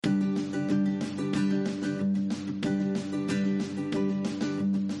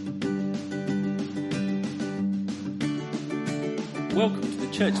Welcome to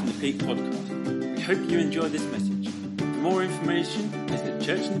the Church in the Peak podcast. We hope you enjoy this message. For more information, visit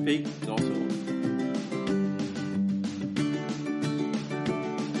churchinthepeak.org.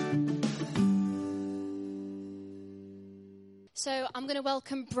 So I'm going to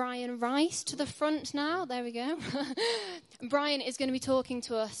welcome Brian Rice to the front now. There we go. Brian is going to be talking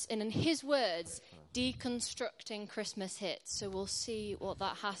to us in his words, deconstructing Christmas hits. So we'll see what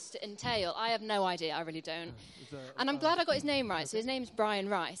that has to entail. I have no idea. I really don't. And I'm glad I got his name right. So his name's Brian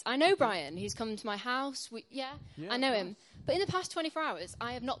Rice. I know Brian. He's come to my house. I know him. But in the past 24 hours,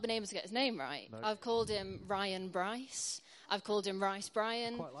 I have not been able to get his name right. No. I've called him Ryan Bryce. I've called him Rice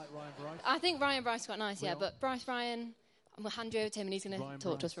Brian. Quite like Ryan Bryce. I think Ryan Bryce is quite nice, yeah. But Bryce Brian, we'll hand you over to him and he's going to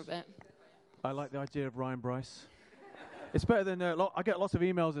talk to us for a bit. I like the idea of Ryan Bryce. It's better than, I get lots of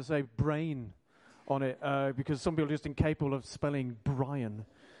emails that say brain on it because some people are just incapable of spelling Brian.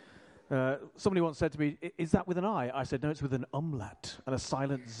 Somebody once said to me, is that with an I? I said, no, it's with an umlaut and a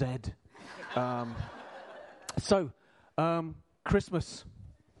silent Z. Christmas.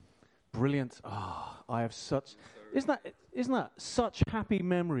 Brilliant. I have such... Isn't that such happy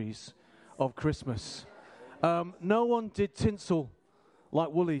memories of Christmas? No one did tinsel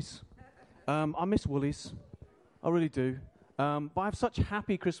like Woolies. I miss Woolies. I really do. But I have such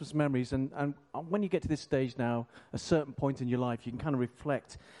happy Christmas memories, and when you get to this stage now, a certain point in your life, you can kind of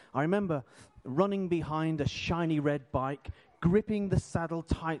reflect. I remember running behind a shiny red bike, gripping the saddle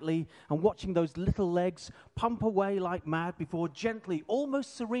tightly, and watching those little legs pump away like mad before gently,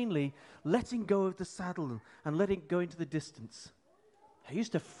 almost serenely, letting go of the saddle and letting it go into the distance. I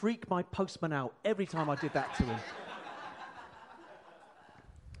used to freak my postman out every time I did that to him.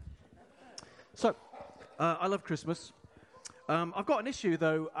 So, I love Christmas. I've got an issue,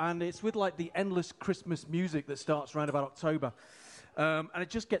 though, and it's with, like, the endless Christmas music that starts around about October. And it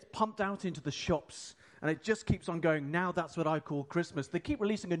just gets pumped out into the shops, and it just keeps on going. Now that's what I call Christmas. They keep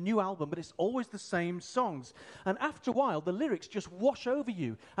releasing a new album, but it's always the same songs. And after a while, the lyrics just wash over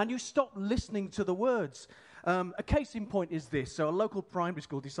you, and you stop listening to the words. A case in point is this. So a local primary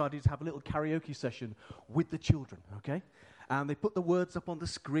school decided to have a little karaoke session with the children, okay? And they put the words up on the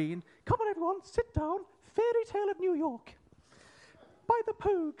screen. Come on, everyone, sit down. Fairy Tale of New York. By the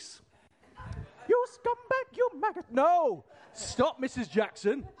Poogs. You scumbag, you maggot. No! Stop, Mrs.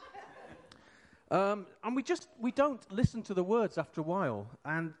 Jackson. And we don't listen to the words after a while.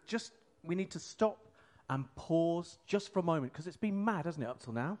 And we need to stop and pause just for a moment. Because it's been mad, hasn't it, up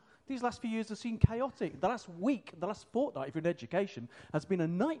till now? These last few years have been chaotic. The last week, the last fortnight, if you're in education, has been a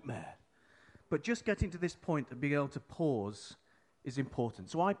nightmare. But just getting to this point of being able to pause is important.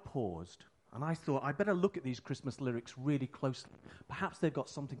 So I paused. And I thought, I better look at these Christmas lyrics really closely. Perhaps they've got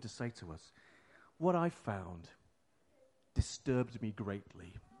something to say to us. What I found disturbed me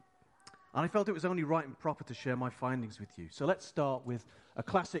greatly. And I felt it was only right and proper to share my findings with you. So let's start with a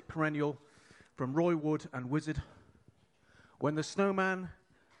classic perennial from Roy Wood and Wizzard. When the snowman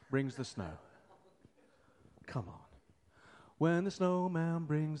brings the snow. Come on. When the snowman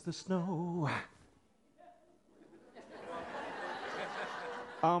brings the snow.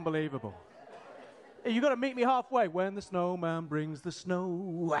 Unbelievable. You got to meet me halfway. When the snowman brings the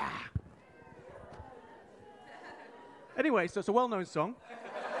snow. Anyway, so it's a well-known song.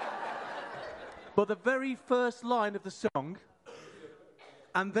 But the very first line of the song,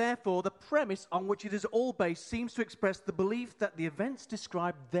 and therefore the premise on which it is all based, seems to express the belief that the events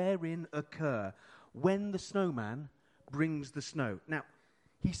described therein occur when the snowman brings the snow. Now,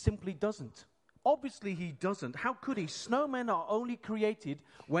 he simply doesn't. Obviously, he doesn't. How could he? Snowmen are only created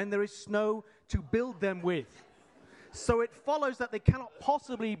when there is snow to build them with. So it follows that they cannot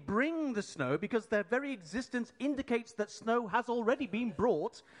possibly bring the snow because their very existence indicates that snow has already been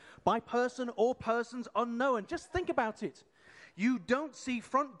brought by person or persons unknown. Just think about it. You don't see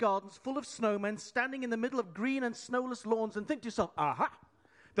front gardens full of snowmen standing in the middle of green and snowless lawns and think to yourself, aha,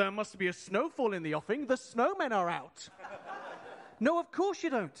 there must be a snowfall in the offing. The snowmen are out. No, of course you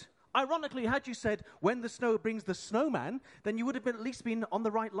don't. Ironically, had you said, when the snow brings the snowman, then you would have at least been on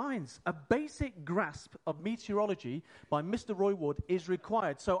the right lines. A basic grasp of meteorology by Mr. Roy Wood is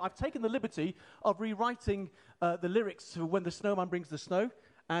required. So I've taken the liberty of rewriting the lyrics for When the Snowman Brings the Snow,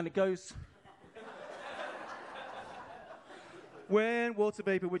 and it goes... When water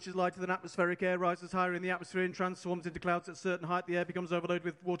vapor, which is lighter than atmospheric air, rises higher in the atmosphere and transforms into clouds at a certain height, the air becomes overloaded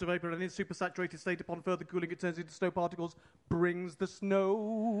with water vapor, and in its supersaturated state, upon further cooling, it turns into snow particles, brings the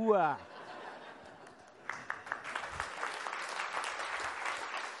snow.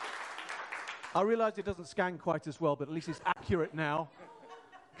 I realise it doesn't scan quite as well, but at least it's accurate now.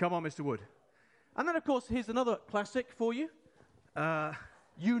 Come on, Mr. Wood. And then, of course, here's another classic for you.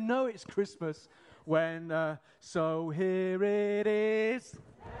 You know it's Christmas So here it is.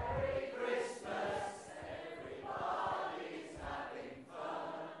 Merry Christmas, everybody's having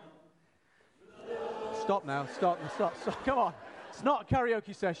fun. Stop now, stop, come on. It's not a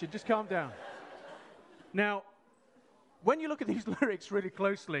karaoke session, just calm down. Now, when you look at these lyrics really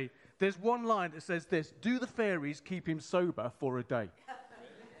closely, there's one line that says this: do the fairies keep him sober for a day?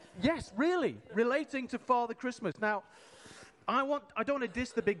 Yes, really, relating to Father Christmas. Now, I don't want to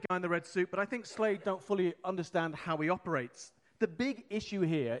diss the big guy in the red suit, but I think Slade don't fully understand how he operates. The big issue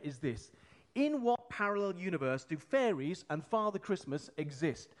here is this: in what parallel universe do fairies and Father Christmas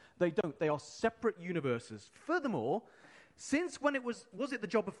exist? They don't. They are separate universes. Furthermore, since when was it the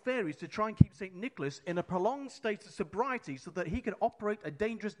job of fairies to try and keep St. Nicholas in a prolonged state of sobriety so that he could operate a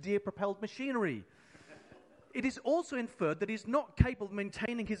dangerous deer-propelled machinery? It is also inferred that he's not capable of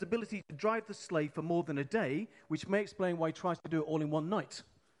maintaining his ability to drive the sleigh for more than a day, which may explain why he tries to do it all in one night.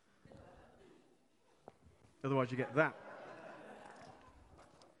 Otherwise, you get that.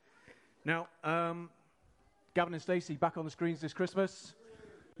 Now, Gavin and Stacey back on the screens this Christmas.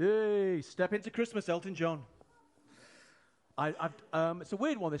 Yay! Step into Christmas, Elton John. It's a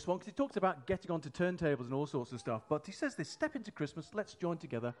weird one, this one, because he talks about getting onto turntables and all sorts of stuff. But he says this: step into Christmas, let's join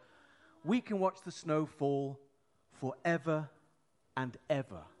together. We can watch the snow fall forever and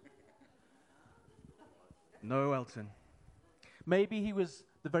ever. No, Elton. Maybe he was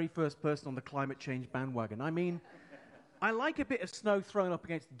the very first person on the climate change bandwagon. I mean, I like a bit of snow thrown up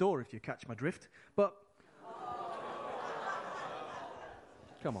against the door, if you catch my drift, but...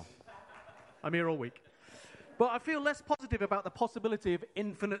 Come on. I'm here all week. But I feel less positive about the possibility of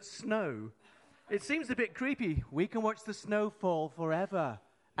infinite snow. It seems a bit creepy. We can watch the snow fall forever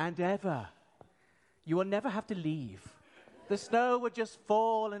and ever. You will never have to leave. The snow will just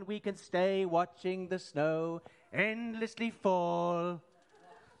fall and we can stay watching the snow endlessly fall.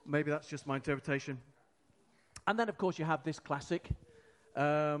 Maybe that's just my interpretation. And then, of course, you have this classic,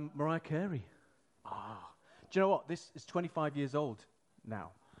 Mariah Carey. Do you know what? This is 25 years old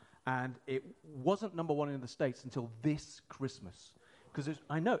now. And it wasn't number one in the States until this Christmas. Because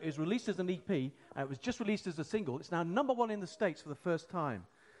I know it was released as an EP, and it was just released as a single. It's now number one in the States for the first time.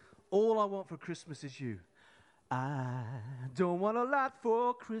 All I want for Christmas is you. I don't want a lot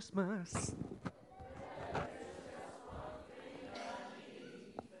for Christmas.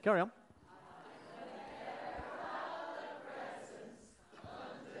 Carry on.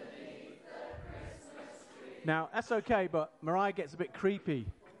 Now, that's okay, but Mariah gets a bit creepy.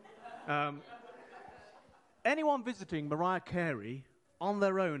 Anyone visiting Mariah Carey on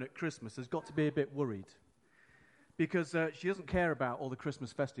their own at Christmas has got to be a bit worried, because she doesn't care about all the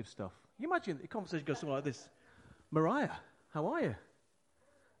Christmas festive stuff. You imagine the conversation goes something like this: Mariah, how are you?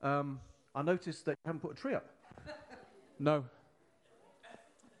 I noticed that you haven't put a tree up. No.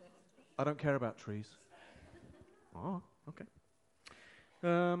 I don't care about trees. Oh, okay.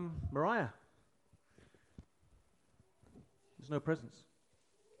 Mariah, there's no presents.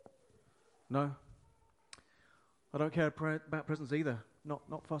 No. I don't care about presents either.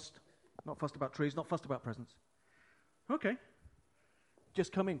 Not fussed. Not fussed about trees, not fussed about presents. Okay.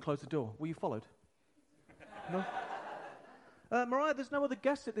 Just come in, close the door. Were you followed? No? Mariah, there's no other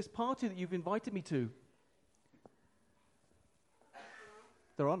guests at this party that you've invited me to.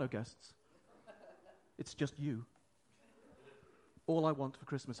 There are no guests. It's just you. All I want for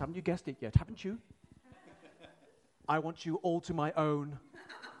Christmas. Haven't you guessed it yet? Haven't you? I want you all to my own.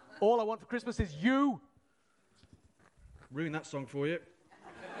 All I want for Christmas is you. Ruin that song for you.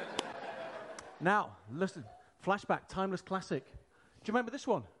 Now, listen. Flashback, timeless classic. Do you remember this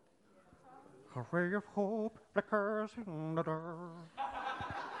one? A ray of hope flickers in the dark.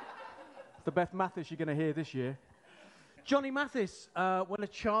 The Beth Mathis you're going to hear this year. Johnny Mathis, When a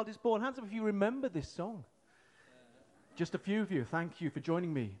Child is Born. Hands up if you remember this song. Just a few of you. Thank you for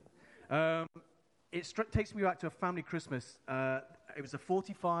joining me. It takes me back to a family Christmas. It was a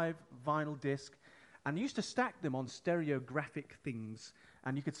 45 vinyl disc, and you used to stack them on stereographic things,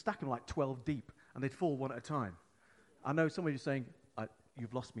 and you could stack them like 12 deep, and they'd fall one at a time. I know some of you are saying,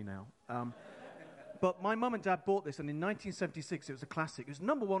 you've lost me now. But my mum and dad bought this, and in 1976 it was a classic. It was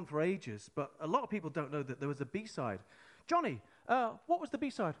number one for ages, but a lot of people don't know that there was a B-side. Johnny, what was the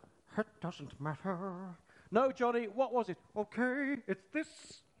B-side? It doesn't matter. No, Johnny, what was it? Okay, it's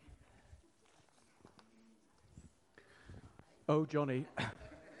this. Oh, Johnny.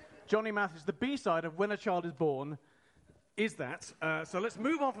 Johnny Mathis, the B-side of When a Child is Born is that. So let's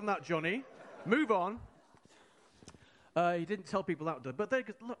move on from that, Johnny. Move on. He didn't tell people that, but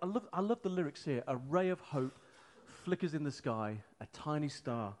look, I love the lyrics here. A ray of hope flickers in the sky. A tiny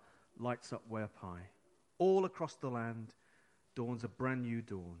star lights up way up high. All across the land dawns a brand new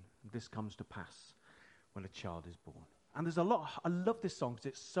dawn. this comes to pass when a child is born. And there's a lot, I love this song because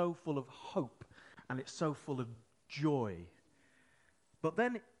it's so full of hope and it's so full of joy. But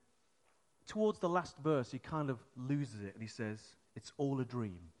then, towards the last verse, he kind of loses it and he says, it's all a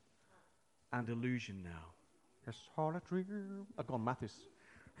dream and illusion now. It's all a dream. I've gone Mathis.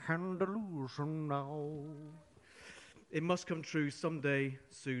 And illusion now. It must come true someday,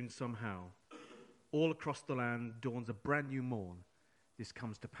 soon, somehow. All across the land dawns a brand new morn. This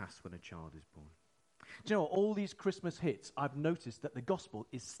comes to pass when a child is born. Do you know what? All these Christmas hits, I've noticed that the gospel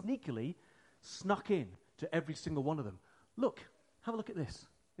is sneakily snuck in to every single one of them. Look, have a look at this.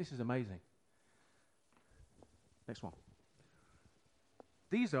 This is amazing. Next one.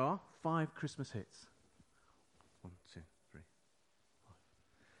 These are 5 Christmas hits. 1, 2, 3, 5.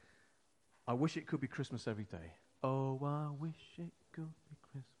 I wish it could be Christmas every day. Oh, I wish it could be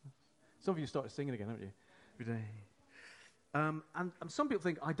Christmas. Some of you started singing again, haven't you? Every day. And some people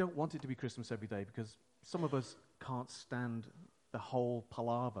think, I don't want it to be Christmas every day because some of us can't stand the whole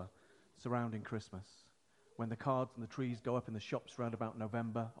palaver surrounding Christmas. When the cards and the trees go up in the shops around about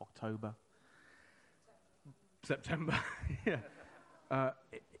November, October, September. Yeah.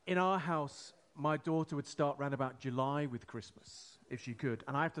 In our house, my daughter would start round about July with Christmas, if she could.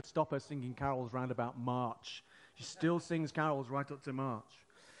 And I have to stop her singing carols round about March. She still sings carols right up to March.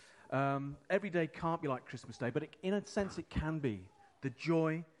 Every day can't be like Christmas Day, but in a sense it can be. The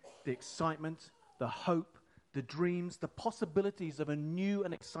joy, the excitement, the hope, the dreams, the possibilities of a new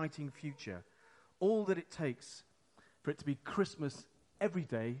and exciting future. All that it takes for it to be Christmas every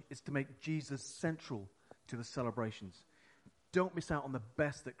day is to make Jesus central to the celebrations. Don't miss out on the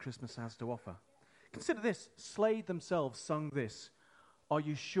best that Christmas has to offer. Consider this. Slade themselves sung this. Are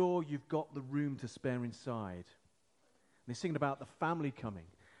you sure you've got the room to spare inside? And they're singing about the family coming.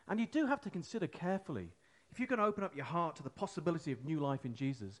 And you do have to consider carefully, if you're going to open up your heart to the possibility of new life in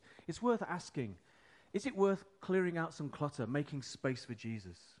Jesus, it's worth asking, is it worth clearing out some clutter, making space for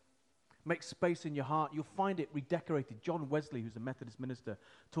Jesus? Make space in your heart. You'll find it redecorated. John Wesley, who's a Methodist minister,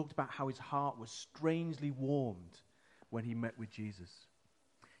 talked about how his heart was strangely warmed when he met with Jesus.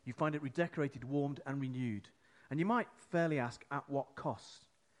 You find it redecorated, warmed, and renewed. And you might fairly ask, at what cost?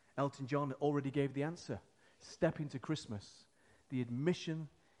 Elton John already gave the answer. Step into Christmas. The admission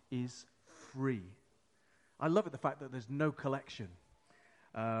is free. I love it, the fact that there's no collection.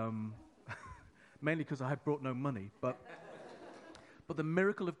 Mainly because I have brought no money. But the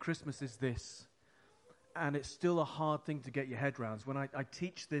miracle of Christmas is this. And it's still a hard thing to get your head around. When I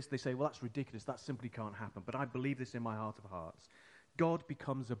teach this, they say, well, that's ridiculous. That simply can't happen. But I believe this in my heart of hearts. God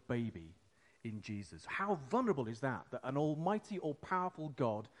becomes a baby in Jesus. How vulnerable is that? That an almighty, all-powerful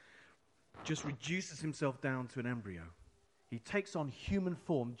God just reduces himself down to an embryo. He takes on human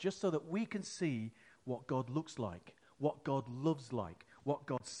form just so that we can see what God looks like, what God loves like, what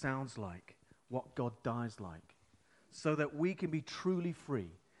God sounds like, what God dies like, so that we can be truly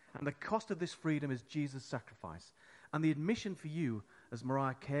free. And the cost of this freedom is Jesus' sacrifice. And the admission for you, as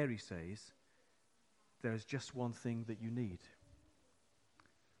Mariah Carey says, there is just one thing that you need.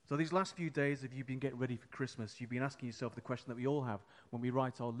 So these last few days, if you've been getting ready for Christmas, you've been asking yourself the question that we all have when we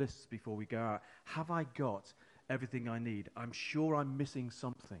write our lists before we go out. Have I got everything I need? I'm sure I'm missing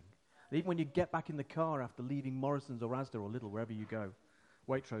something. And even when you get back in the car after leaving Morrison's or Asda or Lidl, wherever you go,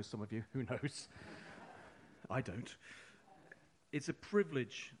 Waitrose, some of you, who knows? I don't. It's a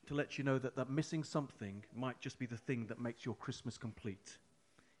privilege to let you know that that missing something might just be the thing that makes your Christmas complete.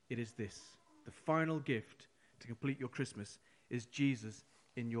 It is this. The final gift to complete your Christmas is Jesus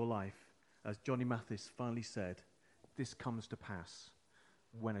in your life. As Johnny Mathis finally said, this comes to pass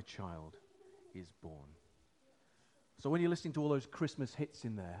when a child is born. So when you're listening to all those Christmas hits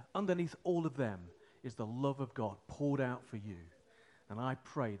in there, underneath all of them is the love of God poured out for you. And I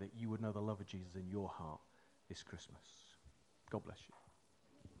pray that you would know the love of Jesus in your heart this Christmas. God bless you.